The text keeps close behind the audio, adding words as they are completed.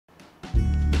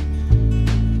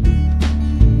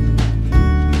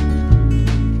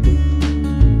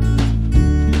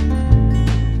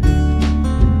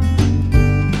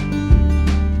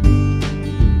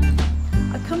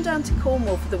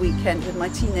weekend with my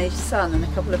teenage son and a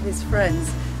couple of his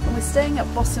friends, and we're staying at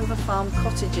Bosinver Farm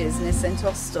Cottages near St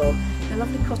Austell, in a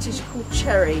lovely cottage called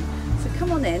Cherry. So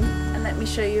come on in and let me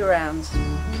show you around.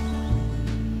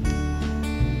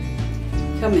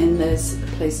 Come in, there's a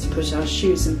place to put our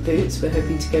shoes and boots. We're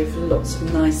hoping to go for lots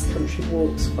of nice country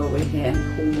walks while we're here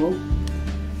in Cornwall.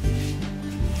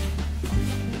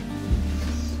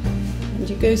 And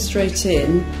you go straight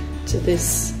in to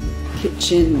this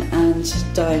kitchen and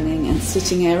dining and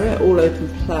sitting area, all open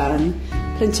plan,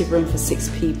 plenty of room for 6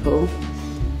 people.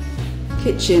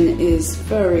 Kitchen is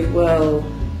very well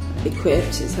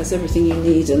equipped, it has everything you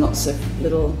need and lots of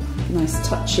little nice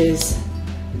touches.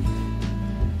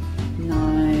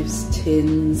 Knives,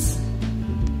 tins.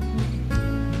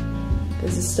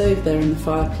 There's a stove there in the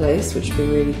fireplace, which would be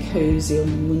really cosy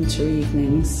on winter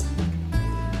evenings.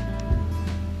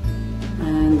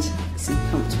 And some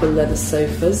comfortable leather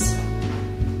sofas.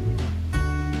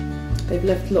 They've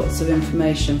left lots of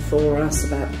information for us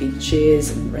about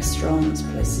beaches and restaurants,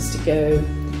 places to go.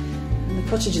 And the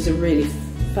cottages are really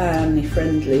family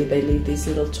friendly. They leave these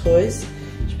little toys,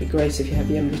 which would be great if you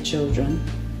have younger children.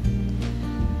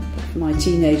 But for my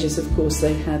teenagers, of course,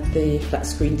 they had the flat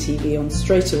screen TV on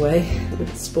straight away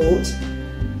with sport.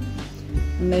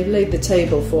 And they've laid the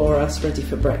table for us, ready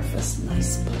for breakfast.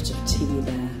 Nice pot of tea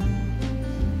there.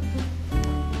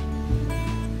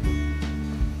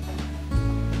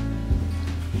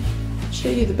 Show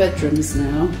you the bedrooms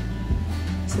now.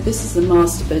 So this is the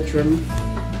master bedroom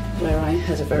where I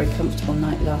had a very comfortable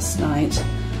night last night.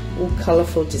 All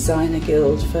colourful designer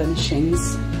guild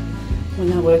furnishings.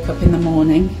 When I woke up in the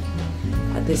morning,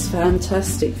 I had this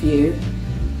fantastic view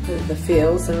of the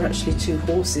fields. There were actually 2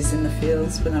 horses in the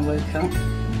fields when I woke up.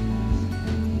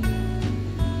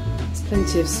 There's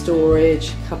plenty of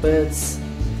storage, cupboards,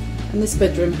 and this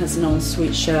bedroom has an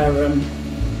ensuite shower room,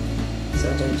 so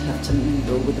I don't have to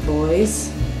mingle with the boys.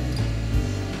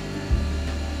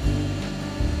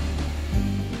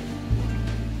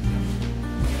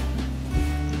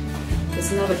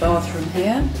 There's another bathroom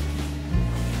here,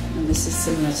 and this is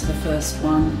similar to the first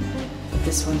one, but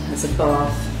this one has a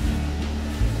bath.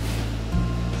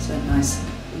 So a nice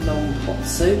long hot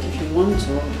soak if you want,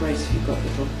 or great if you've got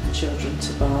little children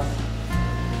to bath.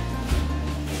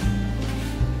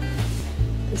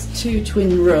 There's 2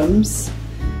 twin rooms.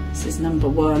 This is number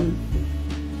 1,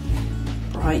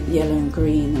 bright yellow and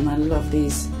green, and I love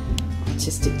these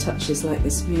artistic touches like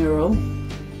this mural.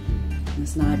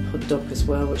 There's an iPod dock as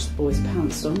well, which the boys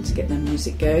pounced on to get their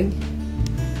music going.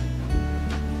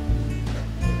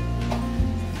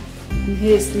 And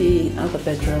here's the other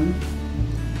bedroom,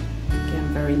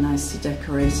 again very nicely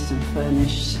decorated and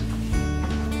furnished.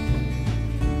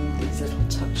 These little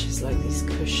touches like these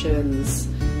cushions,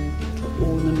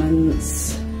 little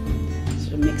ornaments.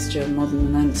 A mixture of modern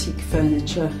and antique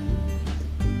furniture,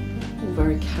 all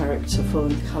very characterful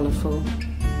and colourful.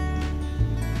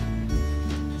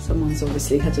 Someone's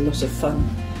obviously had a lot of fun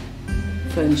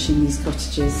furnishing these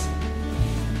cottages.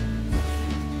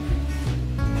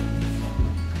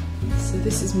 So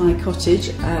this is my cottage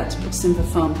at Bosinver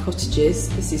Farm Cottages.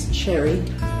 This is Cherry,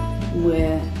 and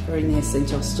we're very near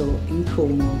St Austell in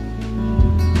Cornwall.